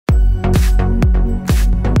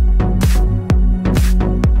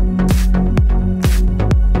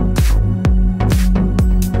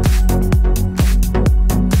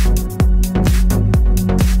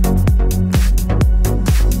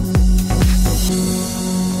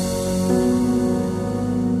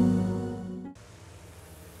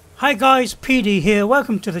Hi guys, PD here,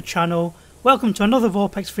 welcome to the channel, welcome to another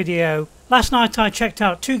VorpX video. Last night I checked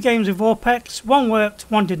out 2 games of VorpX, one worked,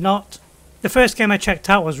 one did not. The first game I checked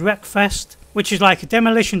out was Wreckfest, which is like a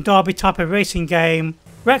demolition derby type of racing game.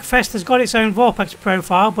 Wreckfest has got its own VorpX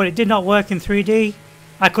profile, but it did not work in 3D.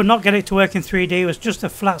 I could not get it to work in 3D, it was just a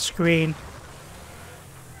flat screen.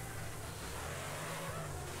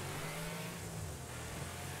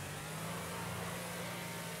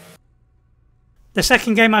 The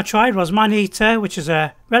second game I tried was MANEATER, which is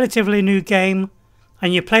a relatively new game,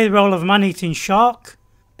 and you play the role of a man-eating shark.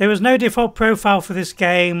 There was no default profile for this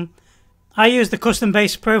game. I used the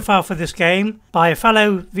custom-based profile for this game by a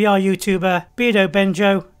fellow VR YouTuber, Beardo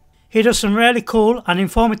Benjo. He does some really cool and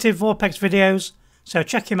informative VorpX videos, so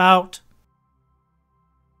check him out.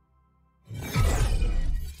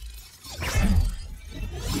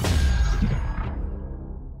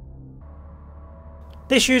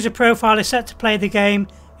 This user profile is set to play the game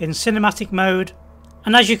in cinematic mode,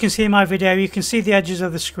 and as you can see in my video, you can see the edges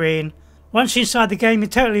of the screen. Once inside the game, you're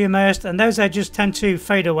totally immersed and those edges tend to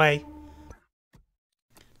fade away.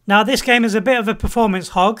 Now this game is a bit of a performance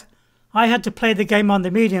hog. I had to play the game on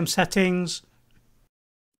the medium settings.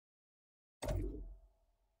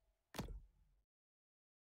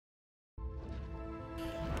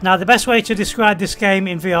 Now the best way to describe this game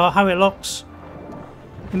in VR, how it looks.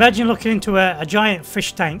 Imagine looking into a giant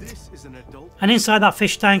fish tank, and inside that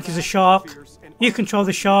fish tank is a shark. You control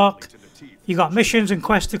the shark, you got missions and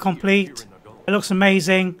quests to complete. It looks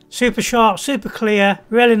amazing, super sharp, super clear,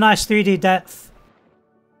 really nice 3D depth.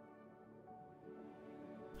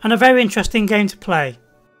 And a very interesting game to play.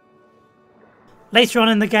 Later on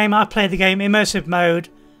in the game I played the game immersive mode,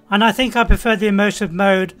 and I think I prefer the immersive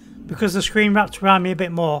mode because the screen wraps around me a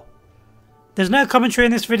bit more. There's no commentary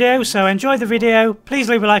in this video, so enjoy the video, please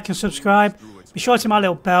leave a like and subscribe, be sure to hit my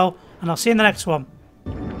little bell, and I'll see you in the next one.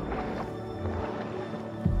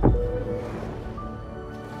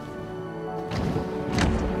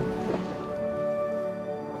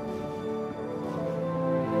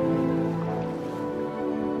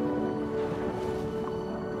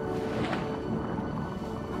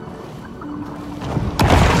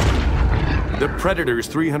 The predator's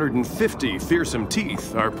 350 fearsome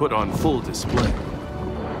teeth are put on full display.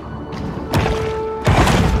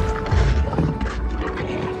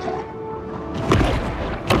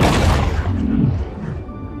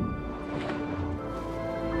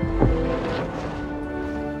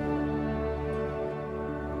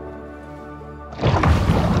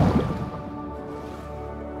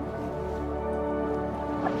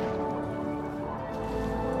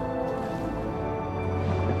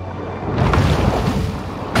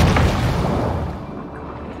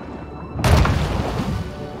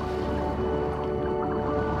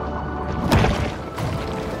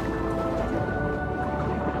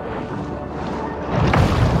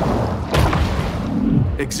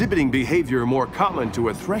 Exhibiting behavior more common to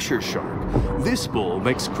a thresher shark, this bull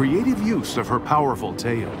makes creative use of her powerful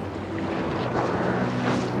tail.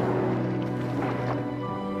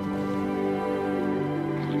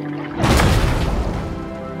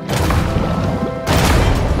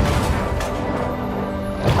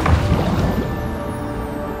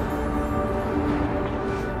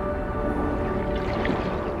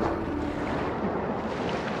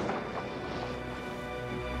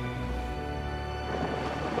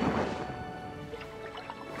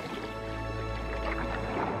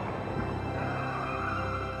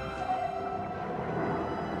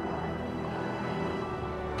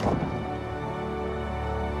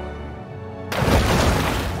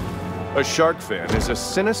 A shark fin is a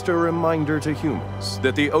sinister reminder to humans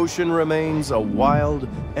that the ocean remains a wild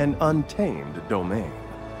and untamed domain.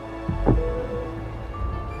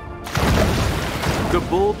 The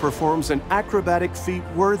bull performs an acrobatic feat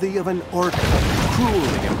worthy of an orca,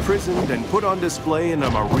 cruelly imprisoned and put on display in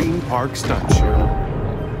a marine park stunt show.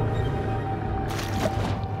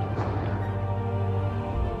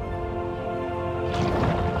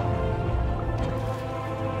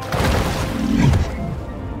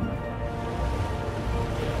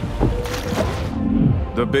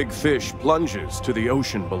 The big fish plunges to the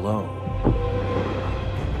ocean below.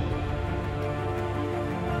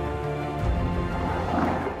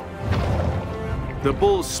 The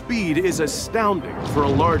bull's speed is astounding for a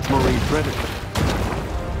large marine predator.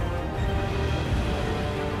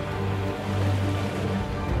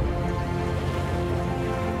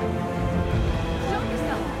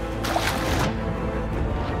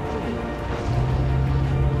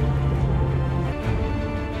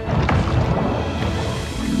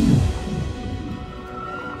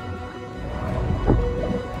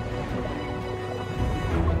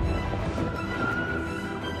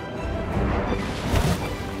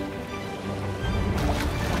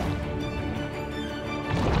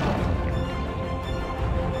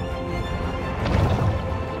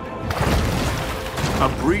 A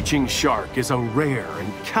breaching shark is a rare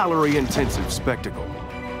and calorie-intensive spectacle.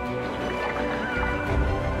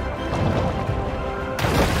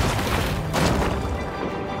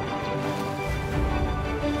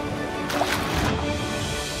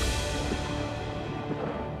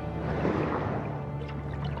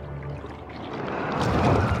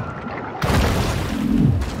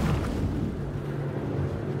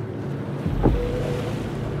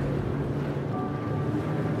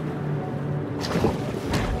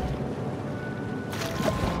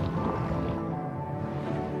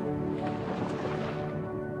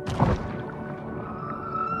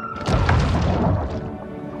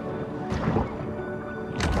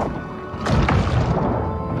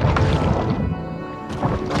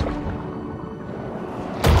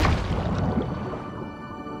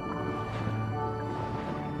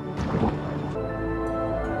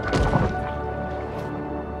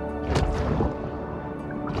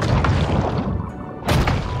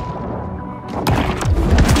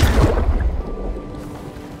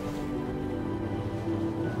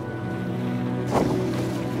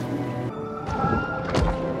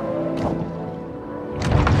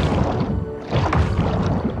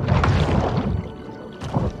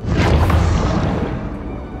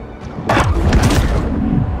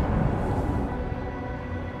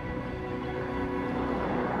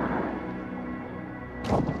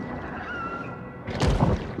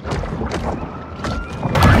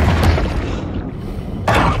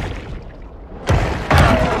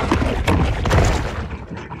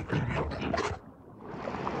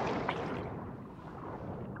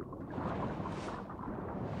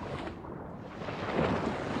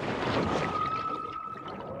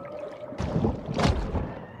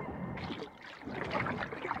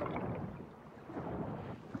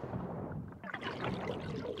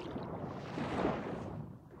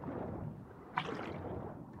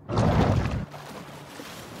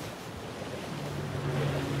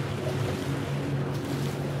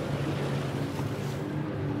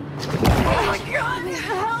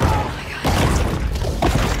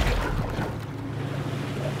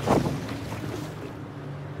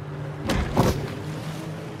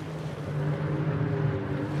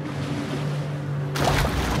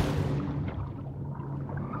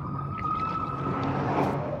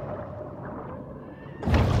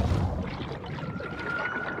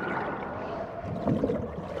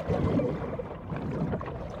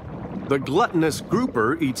 The gluttonous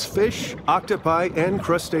grouper eats fish, octopi, and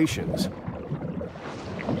crustaceans.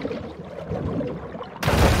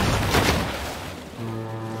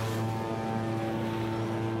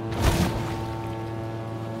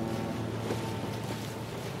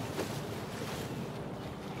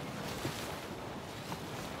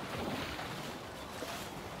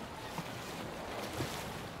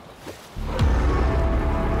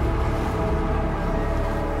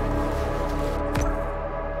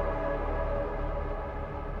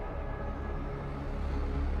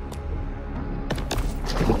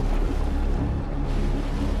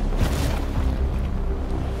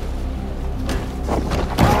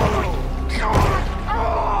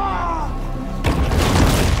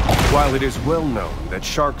 While it is well known that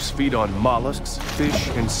sharks feed on mollusks, fish,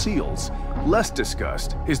 and seals, less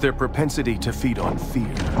discussed is their propensity to feed on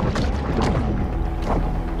fear.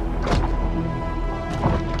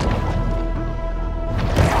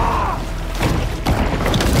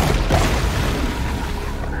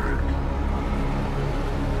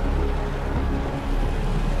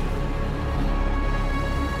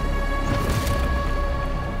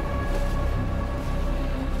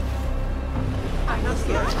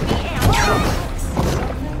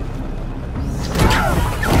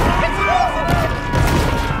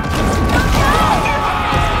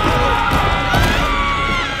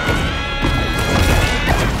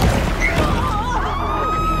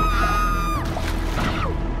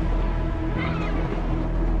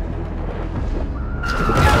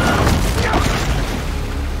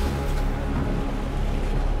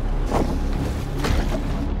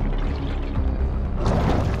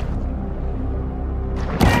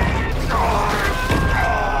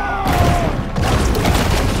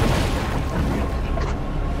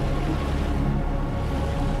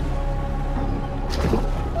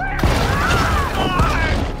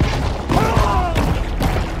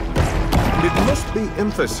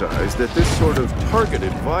 Emphasize that this sort of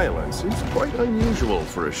targeted violence is quite unusual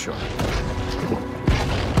for a shark.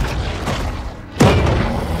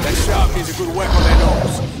 That shark needs a good whack on that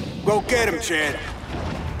nose. Go get him, Chad.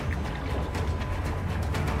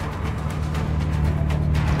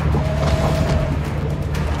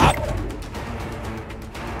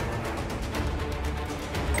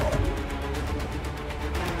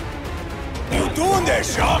 You you doing there,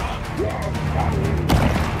 Shark?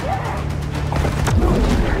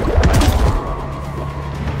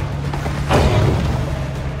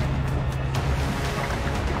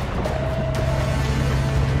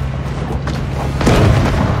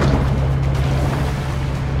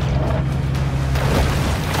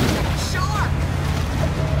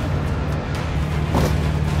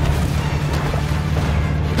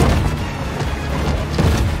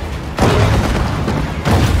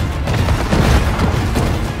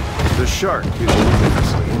 The shark is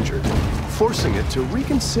dangerously injured, forcing it to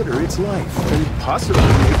reconsider its life and possibly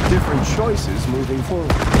make different choices moving forward.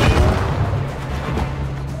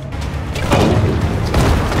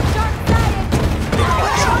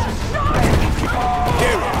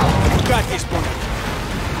 Terry, you got this one.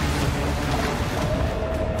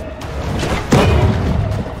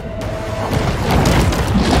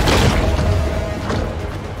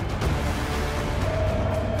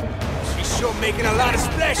 She's sure making a lot of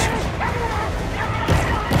splashes.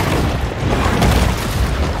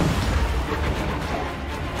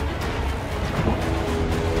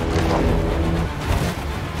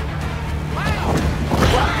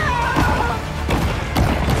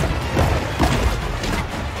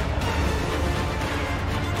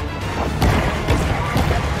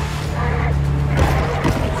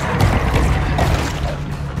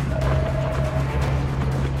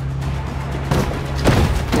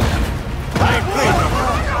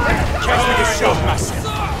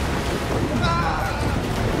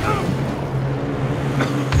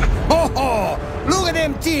 Oh, look at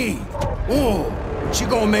them teeth. Oh, she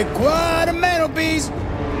gonna make quite a mantelpiece.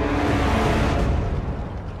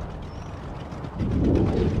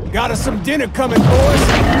 Got us some dinner coming, boys.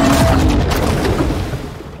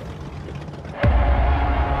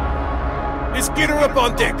 Let's get her up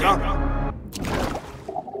on deck, huh?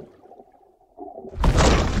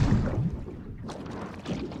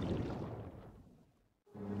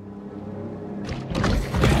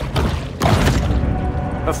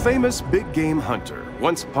 A famous big game hunter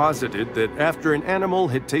once posited that after an animal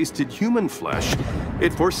had tasted human flesh,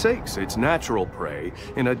 it forsakes its natural prey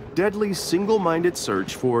in a deadly single-minded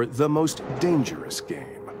search for the most dangerous game.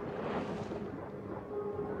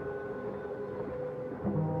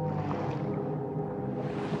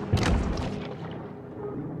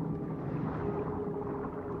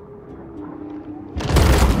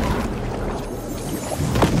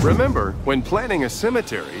 Remember, when planning a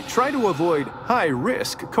cemetery, try to avoid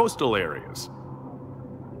high-risk coastal areas.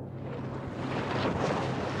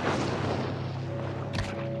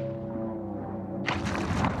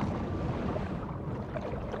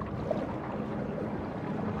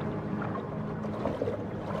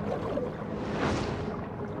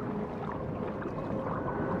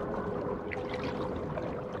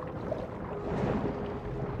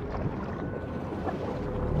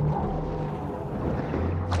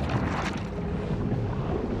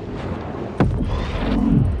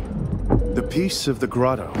 The peace of the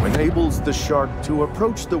grotto enables the shark to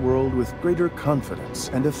approach the world with greater confidence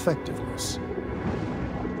and effectiveness.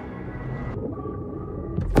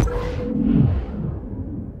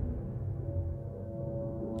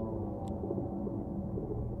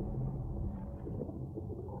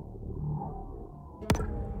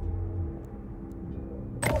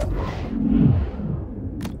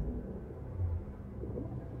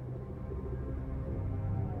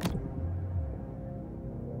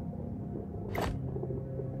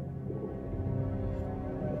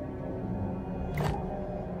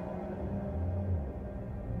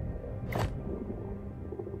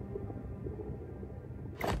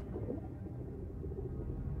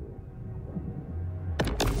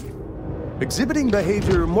 Exhibiting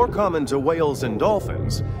behavior more common to whales and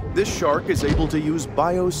dolphins, this shark is able to use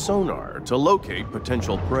biosonar to locate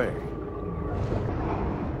potential prey.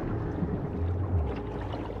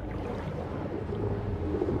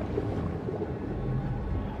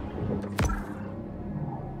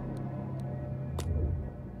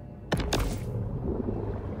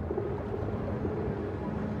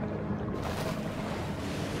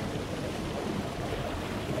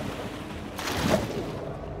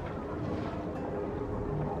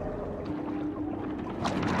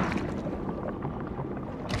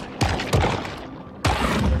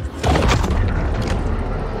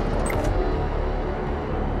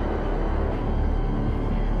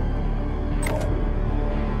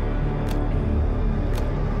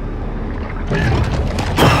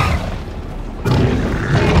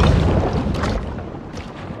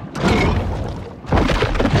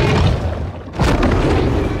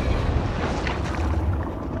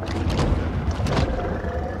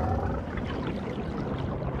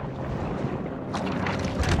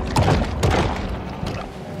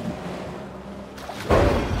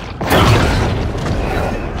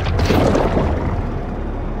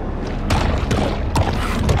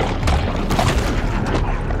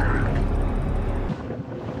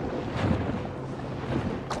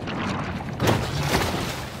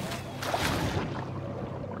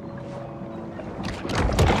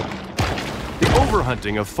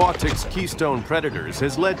 overhunting of Fawtick's keystone predators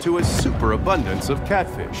has led to a superabundance of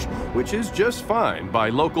catfish, which is just fine by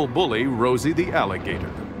local bully Rosie the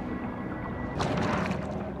alligator.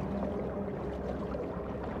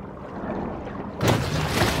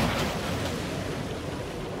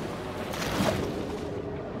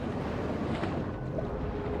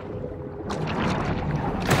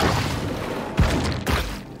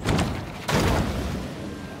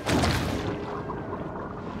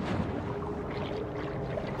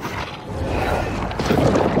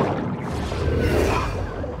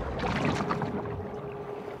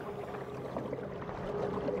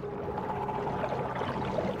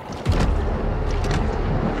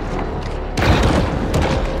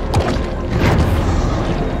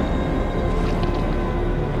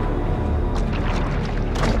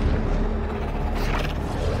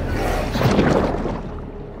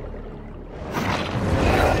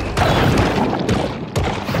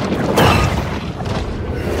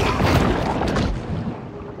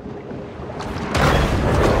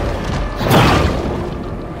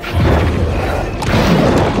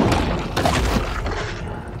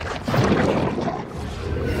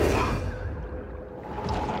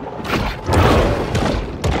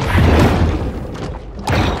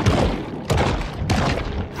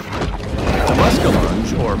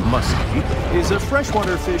 Is a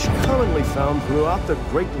freshwater fish commonly found throughout the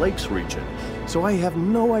Great Lakes region, so I have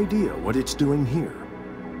no idea what it's doing here.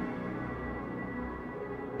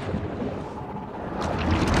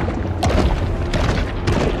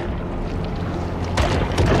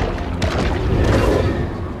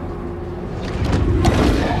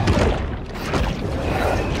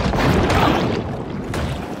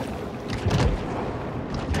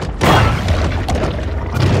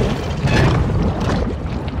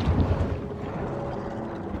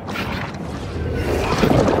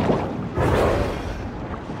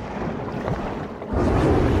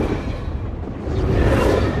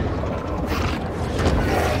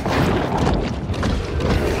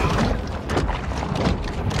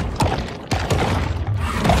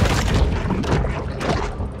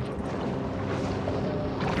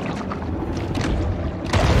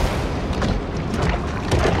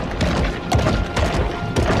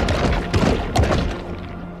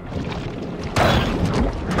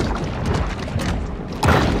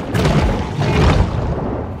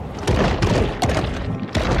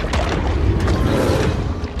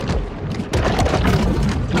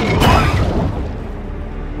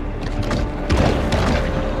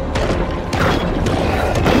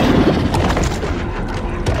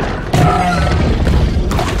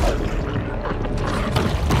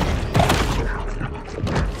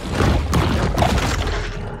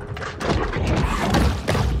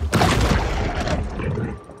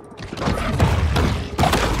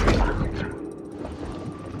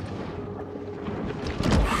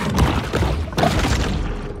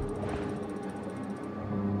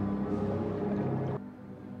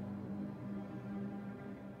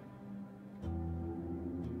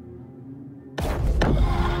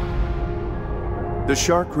 The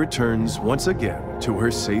shark returns once again to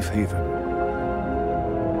her safe haven.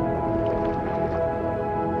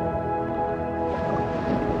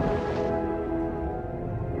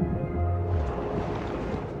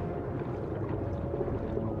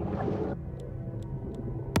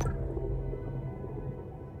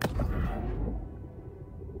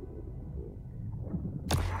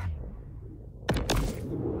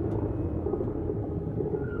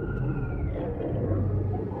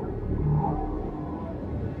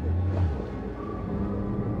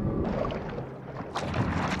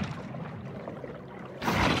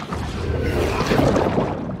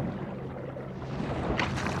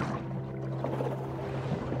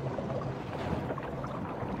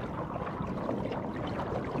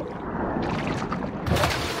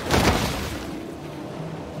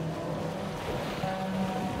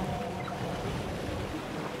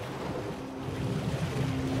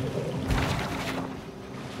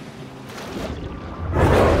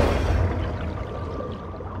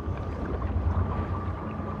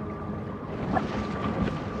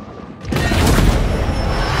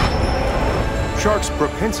 Sharks'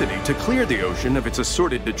 propensity to clear the ocean of its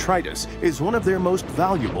assorted detritus is one of their most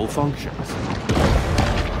valuable functions.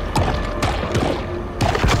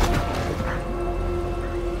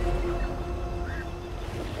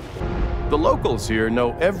 The locals here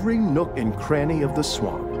know every nook and cranny of the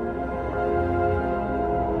swamp.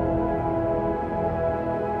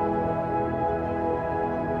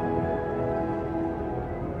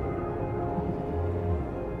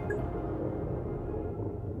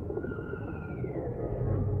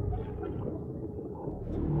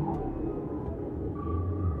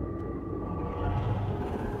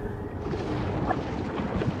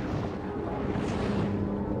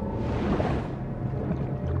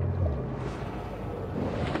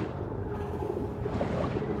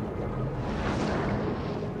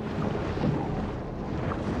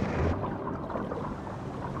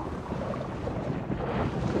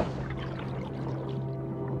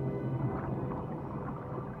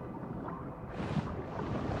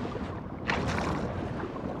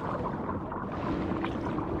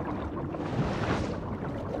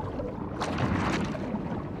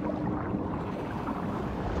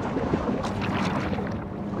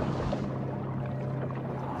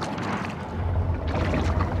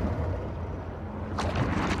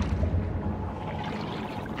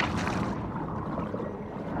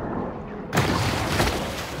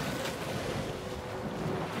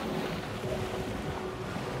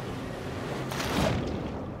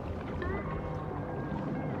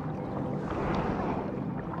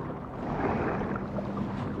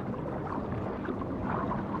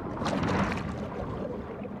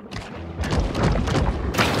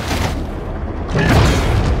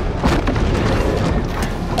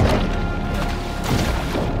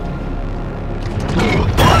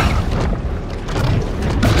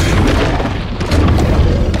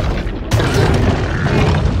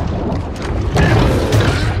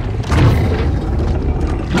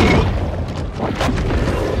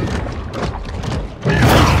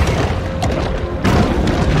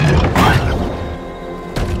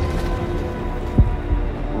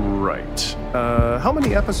 How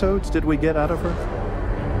many episodes did we get out of her?